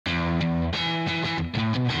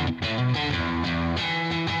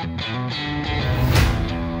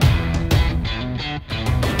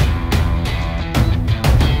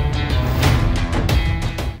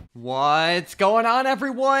What's going on,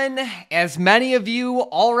 everyone? As many of you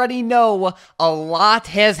already know, a lot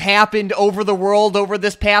has happened over the world over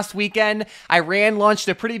this past weekend. Iran launched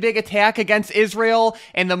a pretty big attack against Israel,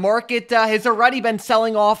 and the market has already been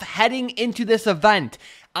selling off heading into this event.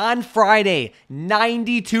 On Friday,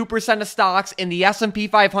 92% of stocks in the S&P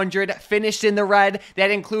 500 finished in the red. That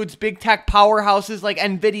includes big tech powerhouses like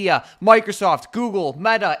Nvidia, Microsoft, Google,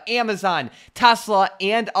 Meta, Amazon, Tesla,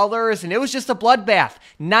 and others. And it was just a bloodbath.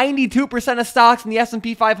 92% of stocks in the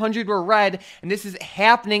S&P 500 were red. And this is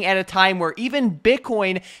happening at a time where even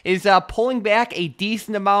Bitcoin is pulling back a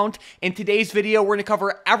decent amount. In today's video, we're going to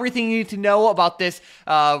cover everything you need to know about this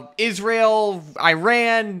Israel,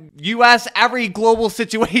 Iran, US, every global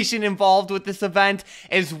situation involved with this event,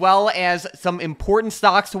 as well as some important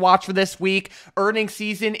stocks to watch for this week. Earnings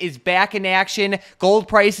season is back in action. Gold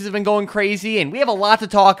prices have been going crazy, and we have a lot to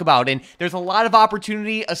talk about, and there's a lot of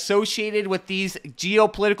opportunity associated with these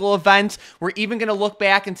geopolitical events. We're even going to look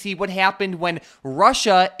back and see what happened when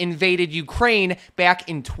Russia invaded Ukraine back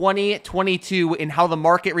in 2022 and how the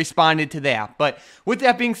market responded to that. But with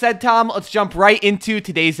that being said, Tom, let's jump right into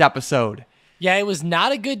today's episode. Yeah, it was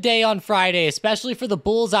not a good day on Friday, especially for the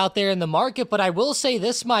bulls out there in the market. But I will say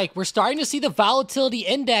this, Mike, we're starting to see the volatility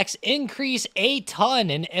index increase a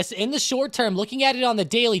ton. And in the short term, looking at it on the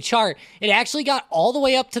daily chart, it actually got all the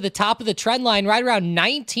way up to the top of the trend line, right around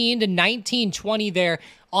 19 to 1920 there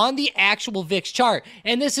on the actual VIX chart.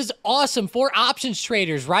 And this is awesome for options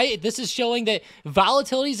traders, right? This is showing that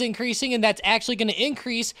volatility is increasing, and that's actually going to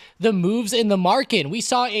increase the moves in the market. We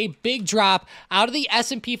saw a big drop out of the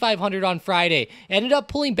S&P 500 on Friday. Ended up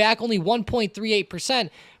pulling back only 1.38%.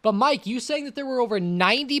 But Mike, you saying that there were over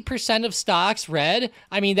 90% of stocks red?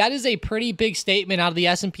 I mean, that is a pretty big statement out of the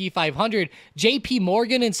S&P 500. JP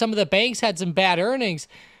Morgan and some of the banks had some bad earnings.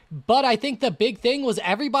 But I think the big thing was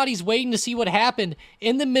everybody's waiting to see what happened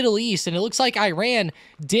in the Middle East. And it looks like Iran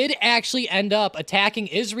did actually end up attacking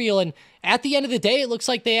Israel. And at the end of the day, it looks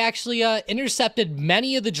like they actually intercepted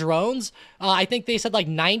many of the drones. I think they said like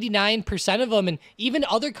 99% of them. And even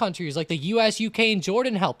other countries like the US, UK, and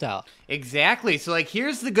Jordan helped out. Exactly. So, like,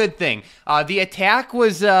 here's the good thing. The attack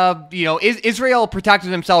was, Israel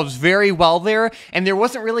protected themselves very well there, and there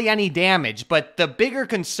wasn't really any damage. But the bigger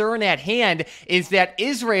concern at hand is that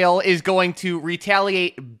Israel is going to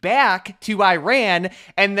retaliate back to Iran,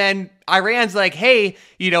 and then Iran's like, hey,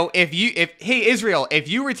 hey, Israel, if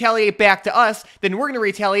you retaliate back to us, then we're going to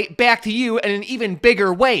retaliate back to you in an even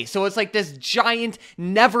bigger way. So it's like this giant,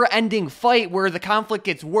 never-ending fight where the conflict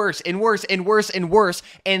gets worse and worse and worse and worse.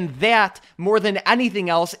 And that, more than anything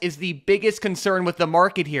else, is the biggest concern with the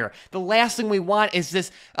market here. The last thing we want is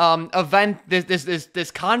this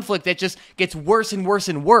this conflict that just gets worse and worse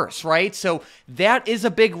and worse, right? So that is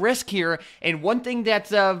a big risk here. And one thing that's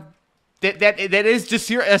that is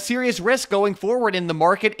just a serious risk going forward in the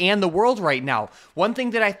market and the world right now. One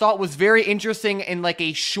thing that I thought was very interesting in like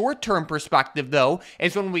a short-term perspective, though,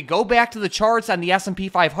 is when we go back to the charts on the S&P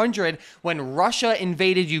 500, when Russia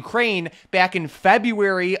invaded Ukraine back in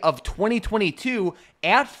February of 2022,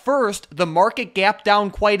 at first, the market gapped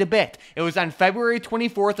down quite a bit. It was on February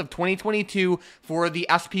 24th of 2022 for the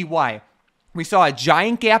SPY. We saw a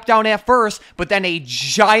giant gap down at first, but then a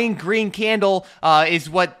giant green candle is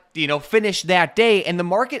what finished that day, and the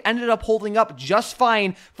market ended up holding up just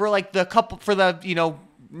fine for like the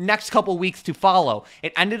next couple weeks to follow.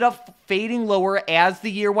 It ended up fading lower as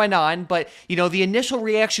the year went on, but the initial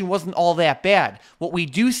reaction wasn't all that bad. What we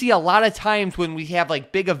do see a lot of times when we have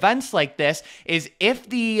like big events like this is if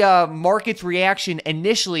the market's reaction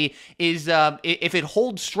initially is if it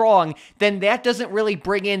holds strong, then that doesn't really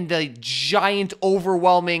bring in the giant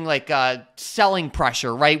overwhelming selling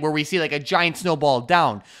pressure, right, where we see like a giant snowball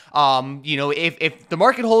down. If the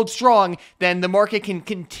market holds strong, then the market can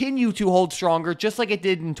continue to hold stronger just like it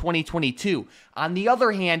did in 2022. On the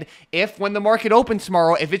other hand, if when the market opens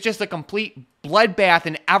tomorrow, if it's just a complete bloodbath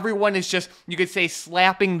and everyone is just, you could say,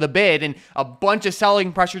 slapping the bid and a bunch of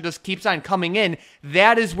selling pressure just keeps on coming in,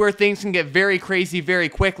 that is where things can get very crazy very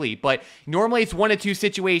quickly. But normally it's one of two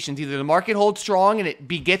situations. Either the market holds strong and it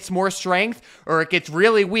begets more strength, or it gets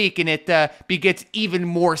really weak and it begets even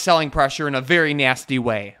more selling pressure in a very nasty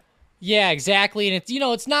way. Yeah, exactly. And it's,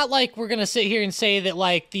 it's not like we're going to sit here and say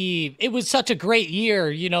that it was such a great year,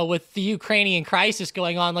 with the Ukrainian crisis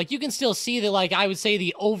going on. Like, you can still see that, I would say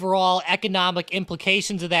the overall economic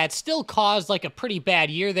implications of that still caused a pretty bad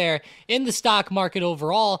year there in the stock market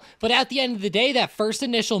overall. But at the end of the day, that first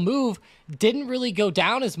initial move didn't really go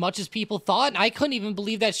down as much as people thought. And I couldn't even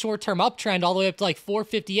believe that short-term uptrend all the way up to like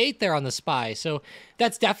 458 there on the SPY. So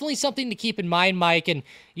that's definitely something to keep in mind, Mike. And,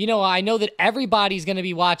 I know that everybody's going to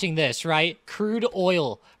be watching this, right? Crude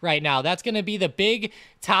oil right now. That's going to be the big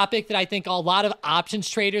topic that I think a lot of options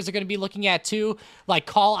traders are going to be looking at too, like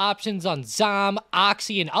call options on ZOM,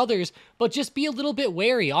 Oxy, and others. But just be a little bit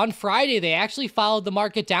wary. On Friday, they actually followed the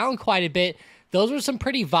market down quite a bit. Those were some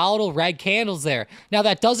pretty volatile red candles there. Now,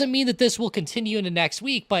 that doesn't mean that this will continue into next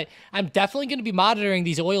week, but I'm definitely going to be monitoring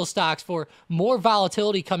these oil stocks for more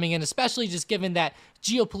volatility coming in, especially just given that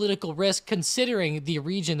geopolitical risk considering the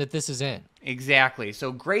region that this is in. Exactly.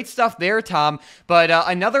 So great stuff there, Tom. But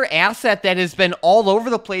another asset that has been all over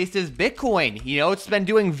the place is Bitcoin. It's been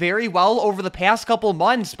doing very well over the past couple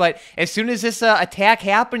months, but as soon as this attack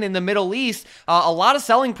happened in the Middle East, a lot of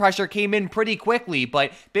selling pressure came in pretty quickly.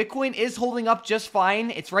 But Bitcoin is holding up just fine.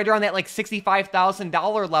 It's right around that like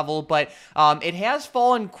 $65,000 level, but it has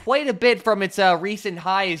fallen quite a bit from its recent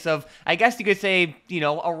highs of, I guess you could say,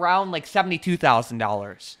 around like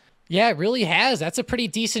 $72,000. Yeah, it really has. That's a pretty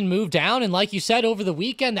decent move down. And like you said, over the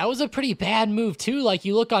weekend, that was a pretty bad move too. Like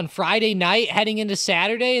you look on Friday night heading into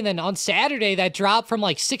Saturday, and then on Saturday, that drop from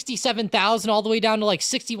like 67,000 all the way down to like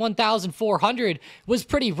 61,400 was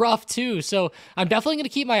pretty rough too. So I'm definitely going to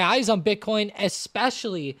keep my eyes on Bitcoin,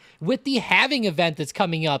 especially with the halving event that's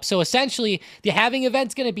coming up. So essentially, the halving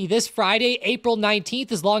event's going to be this Friday, April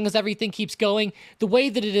 19th, as long as everything keeps going the way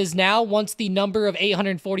that it is now. Once the number of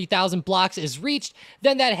 840,000 blocks is reached,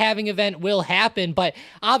 then that halving event will happen, but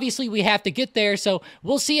obviously we have to get there, so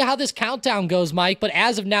we'll see how this countdown goes, Mike. But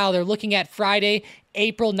as of now, they're looking at Friday,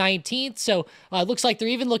 April 19th, so it looks like they're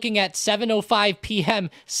even looking at 7:05 p.m.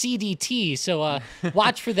 CDT, so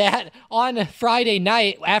watch for that on Friday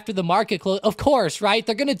night after the market close. Of course, right?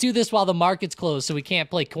 They're going to do this while the market's closed, so we can't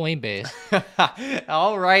play Coinbase.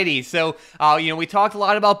 Alrighty, so we talked a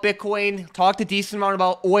lot about Bitcoin, talked a decent amount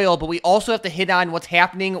about oil, but we also have to hit on what's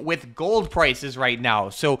happening with gold prices right now.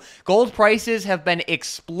 So gold prices have been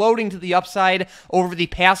exploding to the upside over the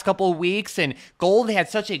past couple of weeks, and gold had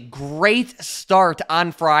such a great start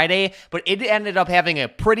on Friday, but it ended up having a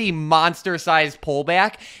pretty monster-sized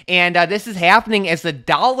pullback, and this is happening as the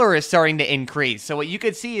dollar is starting to increase. So what you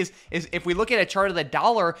could see is if we look at a chart of the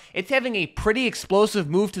dollar, it's having a pretty explosive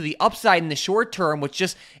move to the upside in the short term, which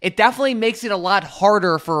it definitely makes it a lot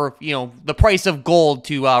harder for, the price of gold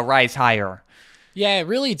to rise higher. Yeah, it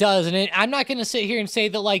really does. And I'm not going to sit here and say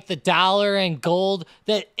that like the dollar and gold,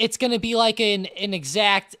 that it's going to be like an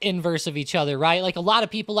exact inverse of each other, right? Like a lot of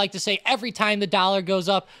people like to say every time the dollar goes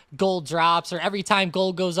up, gold drops, or every time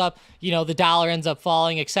gold goes up, the dollar ends up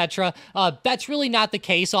falling, etc. That's really not the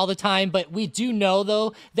case all the time. But we do know,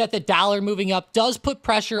 though, that the dollar moving up does put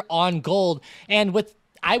pressure on gold. And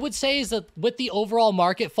I would say is that with the overall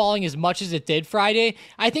market falling as much as it did Friday,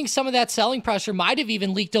 I think some of that selling pressure might have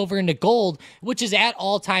even leaked over into gold, which is at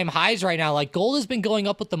all-time highs right now. Like gold has been going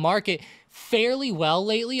up with the market fairly well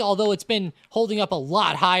lately, although it's been holding up a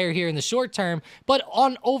lot higher here in the short term. But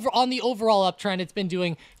on the overall uptrend, it's been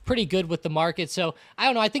doing pretty good with the market. So I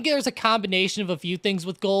don't know. I think there's a combination of a few things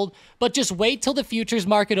with gold, but just wait till the futures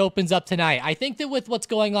market opens up tonight. I think that with what's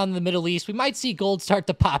going on in the Middle East, we might see gold start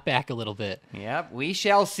to pop back a little bit. Yep, we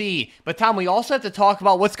shall see. But Tom, we also have to talk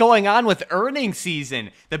about what's going on with earnings season.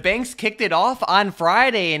 The banks kicked it off on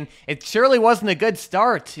Friday, and it surely wasn't a good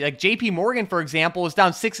start. Like JP Morgan, for example, was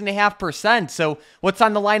down 6.5%. So what's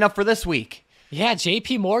on the lineup for this week? Yeah,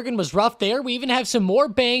 JP Morgan was rough there. We even have some more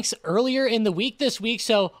banks earlier in the week this week.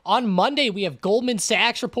 So on Monday, we have Goldman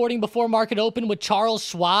Sachs reporting before market open with Charles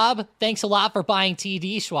Schwab. Thanks a lot for buying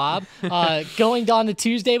TD, Schwab. Going on to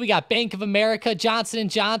Tuesday, we got Bank of America, Johnson &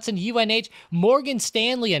 Johnson, UNH, Morgan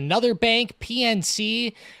Stanley, another bank,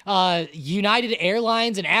 PNC, United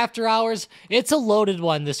Airlines, and After Hours. It's a loaded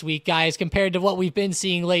one this week, guys, compared to what we've been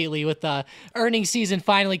seeing lately with the earnings season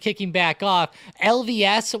finally kicking back off.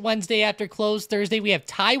 LVS Wednesday after close. Thursday, we have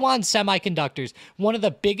Taiwan Semiconductors, one of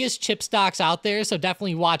the biggest chip stocks out there, so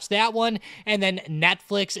definitely watch that one. And then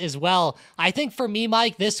Netflix as well. I think for me,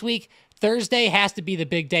 Mike, this week, Thursday has to be the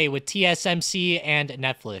big day with TSMC and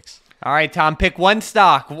Netflix. All right, Tom, pick one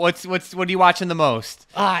stock. What are you watching the most?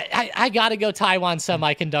 I got to go Taiwan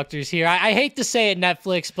Semiconductors here. I hate to say it,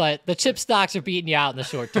 Netflix, but the chip stocks are beating you out in the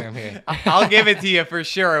short term here. I'll give it to you for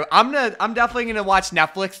sure. I'm definitely gonna watch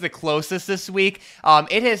Netflix the closest this week.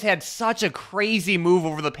 It has had such a crazy move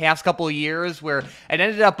over the past couple of years where it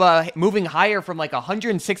ended up moving higher from like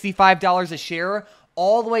 $165 a share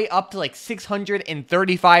all the way up to like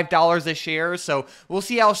 $635 a share. So we'll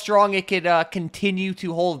see how strong it could continue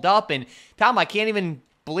to hold up. And Tom, I can't even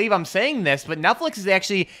believe I'm saying this, but Netflix is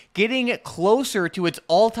actually getting closer to its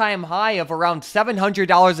all-time high of around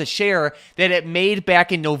 $700 a share that it made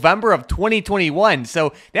back in November of 2021.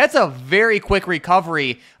 So that's a very quick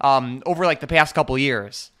recovery over like the past couple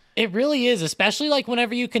years. It really is, especially like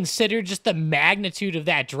whenever you consider just the magnitude of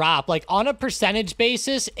that drop. Like on a percentage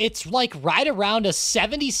basis, it's like right around a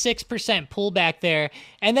 76% pullback there,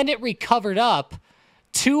 and then it recovered up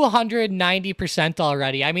 290%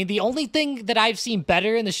 already. I mean, the only thing that I've seen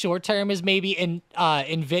better in the short term is maybe in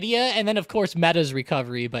Nvidia, and then of course Meta's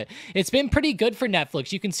recovery, but it's been pretty good for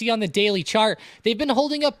Netflix. You can see on the daily chart, they've been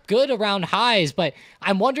holding up good around highs, but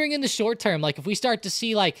I'm wondering in the short term, like if we start to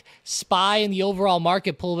see like SPY and the overall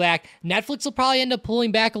market pull back, Netflix will probably end up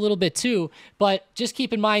pulling back a little bit too, but just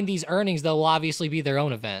keep in mind these earnings though will obviously be their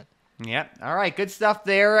own event. Yep. All right. Good stuff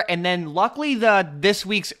there. And then luckily this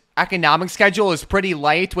week's economic schedule is pretty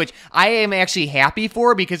light, which I am actually happy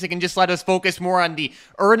for because it can just let us focus more on the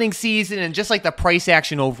earnings season and just like the price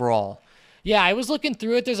action overall. Yeah, I was looking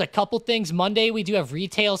through it. There's a couple things. Monday, we do have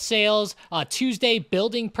retail sales. Tuesday,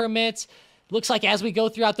 building permits. Looks like as we go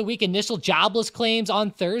throughout the week, initial jobless claims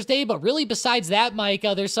on Thursday. But really, besides that, Mike,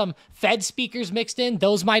 there's some Fed speakers mixed in.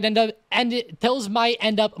 Those might end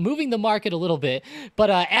up moving the market a little bit. But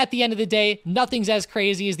at the end of the day, nothing's as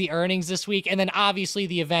crazy as the earnings this week. And then obviously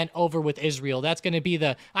the event over with Israel. That's going to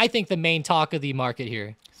be I think the main talk of the market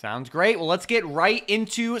here. Sounds great. Well, let's get right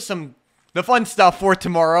into the fun stuff for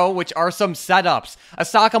tomorrow, which are some setups. A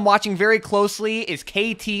stock I'm watching very closely is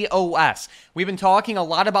KTOS. We've been talking a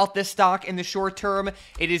lot about this stock in the short term.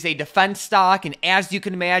 It is a defense stock, and as you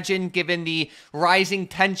can imagine, given the rising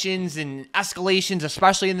tensions and escalations,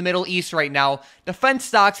 especially in the Middle East right now, defense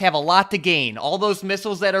stocks have a lot to gain. All those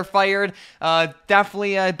missiles that are fired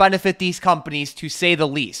definitely benefit these companies, to say the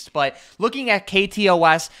least. But looking at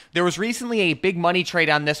KTOS, there was recently a big money trade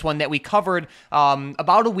on this one that we covered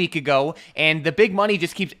about a week ago, and the big money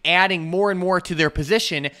just keeps adding more and more to their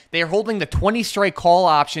position. They are holding the 20 strike call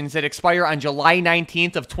options that expire on July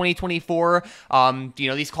 19th of 2024.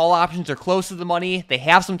 These call options are close to the money. They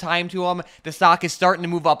have some time to them. The stock is starting to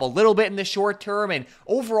move up a little bit in the short term, and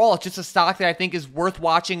overall, it's just a stock that I think is worth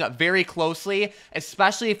watching very closely,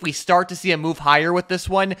 especially if we start to see a move higher with this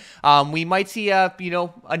one. We might see a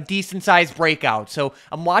decent-sized breakout. So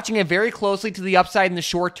I'm watching it very closely to the upside in the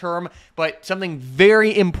short term, but something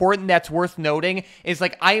very important that's worth noting is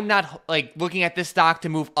I am not looking at this stock to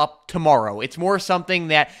move up tomorrow. It's more something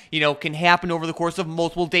that, can happen over the course of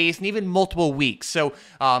multiple days and even multiple weeks. So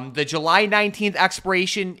the July 19th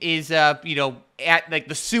expiration is, at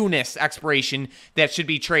the soonest expiration that should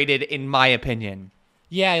be traded, in my opinion.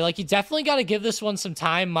 Yeah, you definitely got to give this one some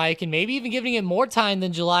time, Mike, and maybe even giving it more time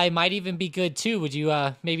than July might even be good too. Would you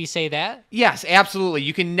maybe say that? Yes, absolutely.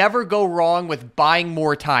 You can never go wrong with buying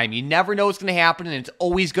more time. You never know what's going to happen, and it's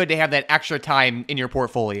always good to have that extra time in your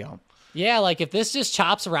portfolio. Yeah, if this just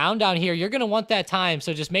chops around down here, you're going to want that time.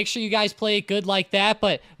 So just make sure you guys play it good like that.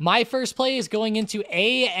 But my first play is going into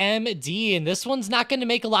AMD, and this one's not going to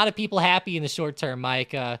make a lot of people happy in the short term,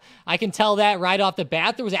 Mike. I can tell that right off the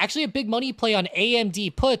bat. There was actually a big money play on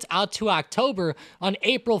AMD puts out to October on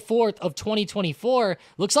April 4th of 2024.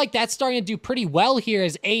 Looks like that's starting to do pretty well here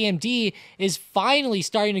as AMD is finally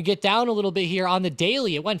starting to get down a little bit here on the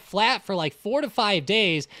daily. It went flat for 4 to 5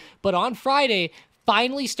 days, but on Friday,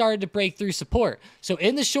 finally started to break through support. So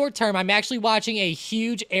in the short term, I'm actually watching a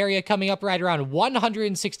huge area coming up right around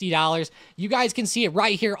 $160. You guys can see it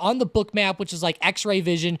right here on the book map, which is like X-ray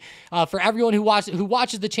vision. For everyone who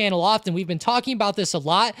watches the channel often, we've been talking about this a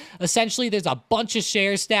lot. Essentially, there's a bunch of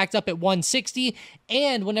shares stacked up at 160,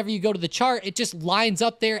 and whenever you go to the chart, it just lines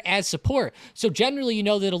up there as support. So generally, you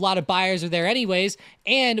know that a lot of buyers are there anyways,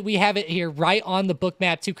 and we have it here right on the book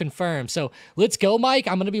map to confirm. So let's go, Mike.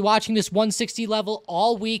 I'm going to be watching this 160 level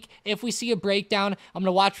all week. If we see a breakdown, I'm going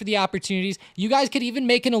to watch for the opportunities. You guys could even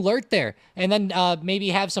make an alert there and then maybe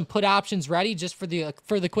have some put options ready just for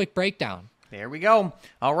the quick breakdown. There we go.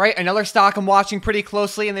 All right, another stock I'm watching pretty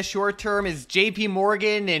closely in the short term is JP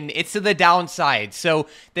Morgan, and it's to the downside. So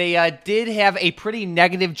they did have a pretty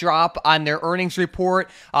negative drop on their earnings report.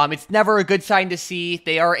 It's never a good sign to see.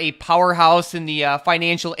 They are a powerhouse in the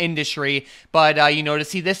financial industry, but to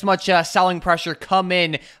see this much selling pressure come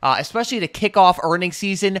in, especially to kick off earnings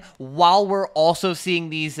season, while we're also seeing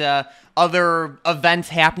these other events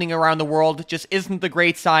happening around the world, just isn't the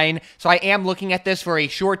great sign. So I am looking at this for a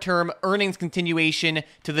short-term earnings continuation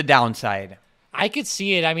to the downside. I could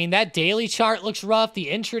see it. I mean, that daily chart looks rough. The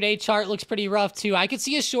intraday chart looks pretty rough too. I could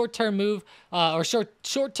see a short-term move or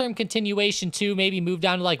short-term continuation too, maybe move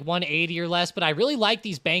down to 180 or less. But I really like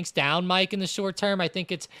these banks down, Mike, in the short term. I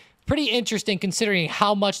think it's pretty interesting considering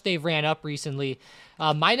how much they've ran up recently.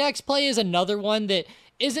 My next play is another one that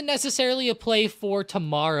isn't necessarily a play for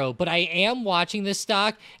tomorrow, but I am watching this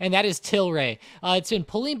stock, and that is Tilray. It's been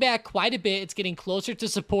pulling back quite a bit. It's getting closer to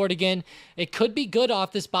support again. It could be good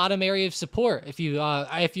off this bottom area of support. If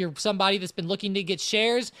you're somebody that's been looking to get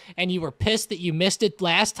shares and you were pissed that you missed it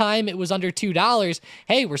last time it was under $2,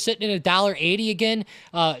 hey, we're sitting at $1.80 again.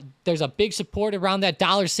 There's a big support around that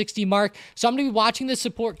 $1.60 mark. So I'm going to be watching this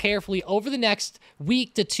support carefully over the next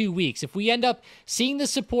week to 2 weeks. If we end up seeing the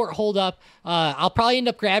support hold up, I'll probably end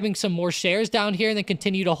up grabbing some more shares down here and then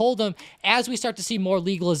continue to hold them as we start to see more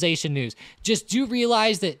legalization news. Just do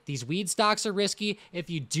realize that these weed stocks are risky. If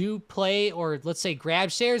you do play or let's say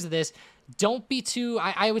grab shares of this, don't be too,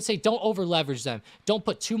 I would say don't over leverage them. Don't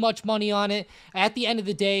put too much money on it. At the end of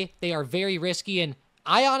the day, they are very risky, and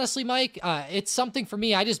I honestly, Mike, it's something for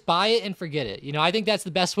me. I just buy it and forget it. You know, I think that's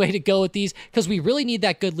the best way to go with these because we really need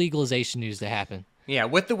that good legalization news to happen. Yeah,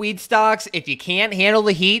 with the weed stocks, if you can't handle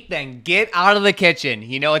the heat, then get out of the kitchen.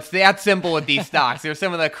 You know, it's that simple with these stocks. They're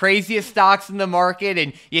some of the craziest stocks in the market,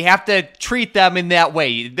 and you have to treat them in that way.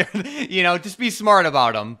 You know, just be smart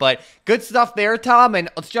about them. But good stuff there, Tom, and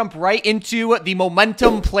let's jump right into the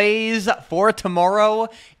momentum plays for tomorrow.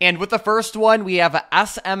 And with the first one, we have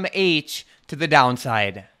SMH to the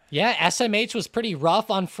downside. Yeah, SMH was pretty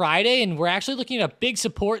rough on Friday, and we're actually looking at a big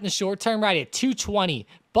support in the short term right at 220.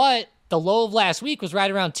 But the low of last week was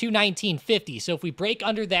right around 219.50. So if we break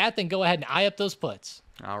under that, then go ahead and eye up those puts.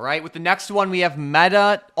 All right, with the next one, we have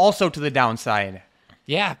Meta also to the downside.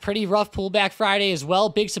 Yeah, pretty rough pullback Friday as well.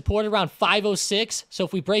 Big support around 506. So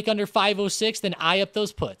if we break under 506, then eye up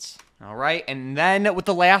those puts. All right, and then with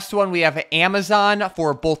the last one, we have Amazon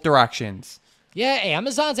for both directions. Yeah,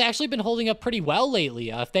 Amazon's actually been holding up pretty well lately.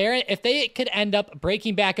 If they could end up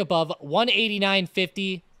breaking back above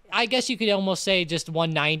 189.50, I guess you could almost say just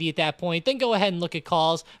 190 at that point, then go ahead and look at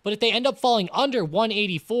calls. But if they end up falling under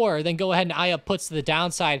 184, then go ahead and eye up puts to the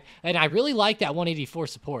downside. And I really like that 184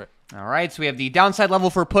 support. All right, so we have the downside level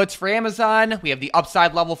for puts for Amazon. We have the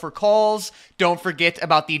upside level for calls. Don't forget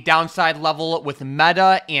about the downside level with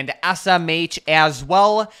Meta and SMH as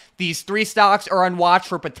well. These three stocks are on watch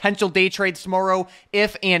for potential day trades tomorrow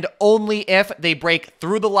if and only if they break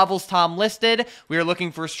through the levels Tom listed. We are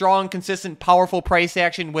looking for strong, consistent, powerful price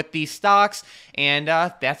action with these stocks, and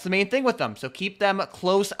that's the main thing with them. So keep them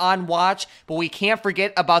close on watch, but we can't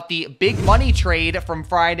forget about the big money trade from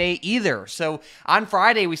Friday either. So on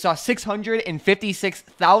Friday, we saw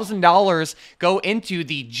 $656,000 go into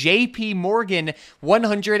the JP Morgan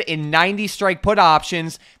 190 strike put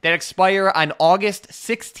options that expire on August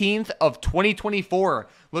 16th of 2024.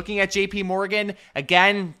 Looking at JP Morgan,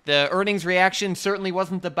 again, the earnings reaction certainly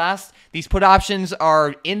wasn't the best. These put options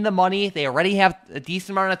are in the money. They already have a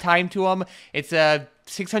decent amount of time to them. It's a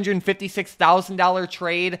 $656,000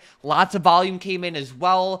 trade. Lots of volume came in as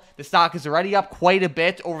well. The stock is already up quite a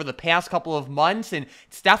bit over the past couple of months, and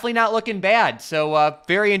it's definitely not looking bad. So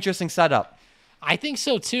very interesting setup. I think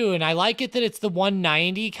so too, and I like it that it's the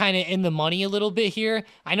 190 kind of in the money a little bit here.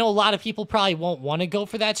 I know a lot of people probably won't want to go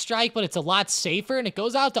for that strike, but it's a lot safer, and it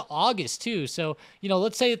goes out to August too. So, you know,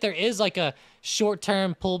 let's say that there is like a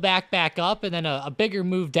short-term pullback back up and then a bigger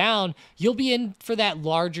move down, you'll be in for that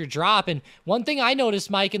larger drop. And one thing I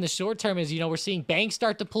noticed, Mike, in the short term is, you know, we're seeing banks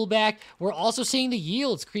start to pull back. We're also seeing the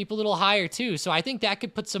yields creep a little higher too. So I think that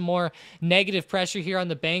could put some more negative pressure here on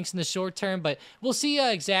the banks in the short term, but we'll see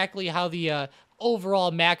exactly how the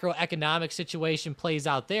overall macroeconomic situation plays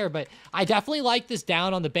out there. But I definitely like this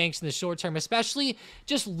down on the banks in the short term, especially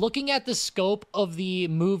just looking at the scope of the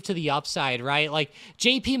move to the upside, right? Like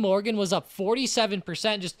JP Morgan was up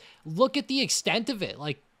 47%. Just look at the extent of it.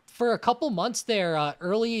 Like for a couple months there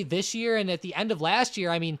early this year and at the end of last year,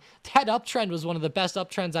 I mean, that uptrend was one of the best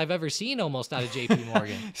uptrends I've ever seen almost out of JP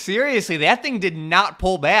Morgan. Seriously, that thing did not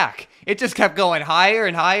pull back. It just kept going higher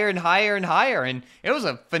and higher and higher and higher, and it was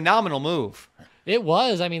a phenomenal move. It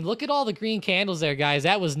was. I mean, look at all the green candles there, guys.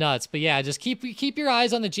 That was nuts. But yeah, just keep your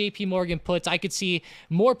eyes on the JP Morgan puts. I could see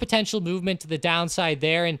more potential movement to the downside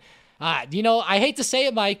there. And you know, I hate to say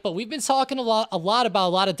it, Mike, but we've been talking a lot about a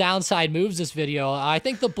lot of downside moves this video. I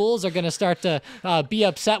think the bulls are going to start to be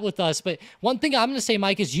upset with us. But one thing I'm going to say,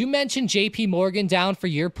 Mike, is you mentioned JP Morgan down for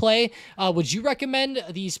your play. Would you recommend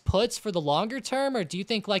these puts for the longer term, or do you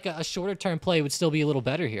think like a shorter term play would still be a little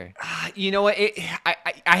better here? You know what?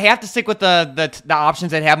 I have to stick with the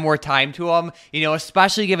options that have more time to them. You know,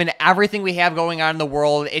 especially given everything we have going on in the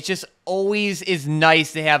world. It's just always is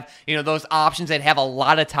nice to have, those options that have a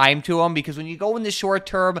lot of time to them, because when you go in the short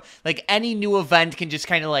term, like any new event can just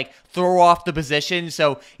kind of like throw off the position.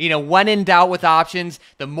 So, when in doubt with options,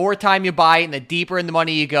 the more time you buy and the deeper in the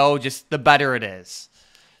money you go, just the better it is.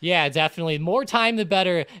 Yeah, definitely. More time, the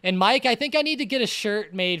better. And Mike, I think I need to get a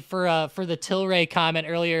shirt made for the Tilray comment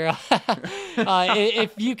earlier.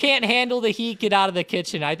 If you can't handle the heat, get out of the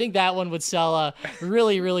kitchen. I think that one would sell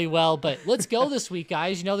really, really well. But let's go this week,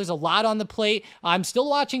 guys. There's a lot on the plate. I'm still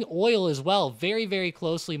watching oil as well, very, very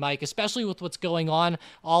closely, Mike, especially with what's going on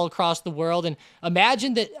all across the world. And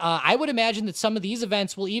I would imagine that some of these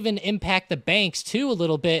events will even impact the banks too a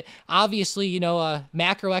little bit. Obviously,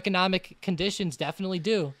 macroeconomic conditions definitely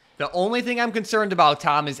do. The only thing I'm concerned about,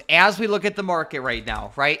 Tom, is as we look at the market right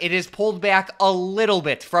now, right, it has pulled back a little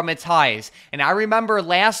bit from its highs. And I remember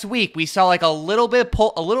last week we saw like a little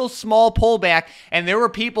small pullback, and there were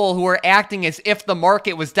people who were acting as if the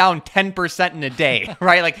market was down 10% in a day,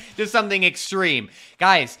 right? Like just something extreme.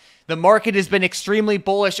 Guys, the market has been extremely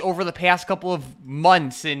bullish over the past couple of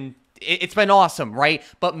months, and it's been awesome, right?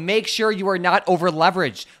 But make sure you are not over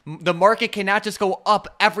leveraged. The market cannot just go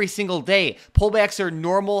up every single day. Pullbacks are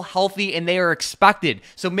normal, healthy, and they are expected.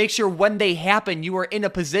 So make sure when they happen, you are in a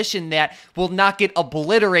position that will not get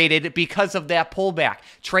obliterated because of that pullback.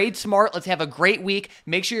 Trade smart. Let's have a great week.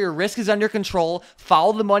 Make sure your risk is under control.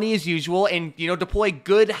 Follow the money as usual, and deploy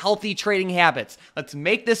good, healthy trading habits. Let's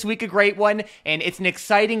make this week a great one, and it's an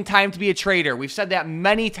exciting time to be a trader. We've said that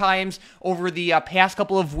many times over the past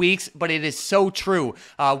couple of weeks, but it is so true.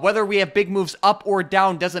 Whether we have big moves up or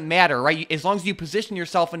down doesn't matter, right? As long as you position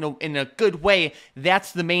yourself in a good way,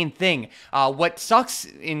 that's the main thing. What sucks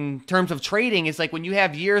in terms of trading is like when you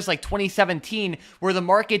have years like 2017 where the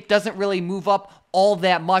market doesn't really move up all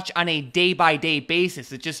that much on a day-by-day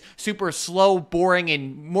basis. It's just super slow, boring,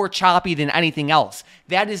 and more choppy than anything else.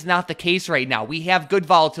 That is not the case right now. We have good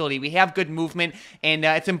volatility. We have good movement, and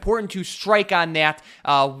it's important to strike on that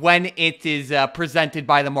when it is presented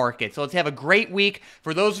by the market. So let's have a great week.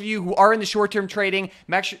 For those of you who are in the short-term trading,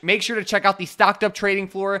 make sure to check out the Stocked Up trading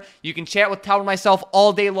floor. You can chat with Tom and myself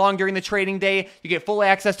all day long during the trading day. You get full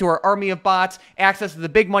access to our army of bots, access to the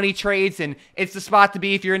big money trades, and it's the spot to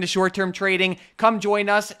be if you're into short-term trading. Come join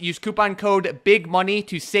us. Use coupon code BIGMONEY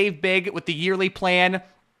to save big with the yearly plan.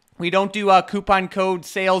 We don't do coupon code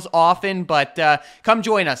sales often, but come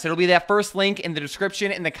join us. It'll be that first link in the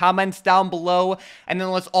description in the comments down below. And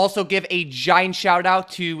then let's also give a giant shout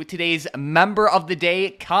out to today's member of the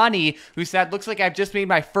day, Connie, who said, looks like I've just made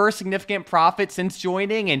my first significant profit since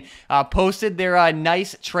joining, and posted their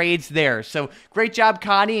nice trades there. So great job,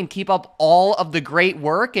 Connie, and keep up all of the great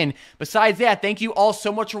work. And besides that, thank you all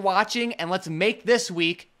so much for watching, and let's make this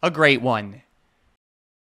week a great one.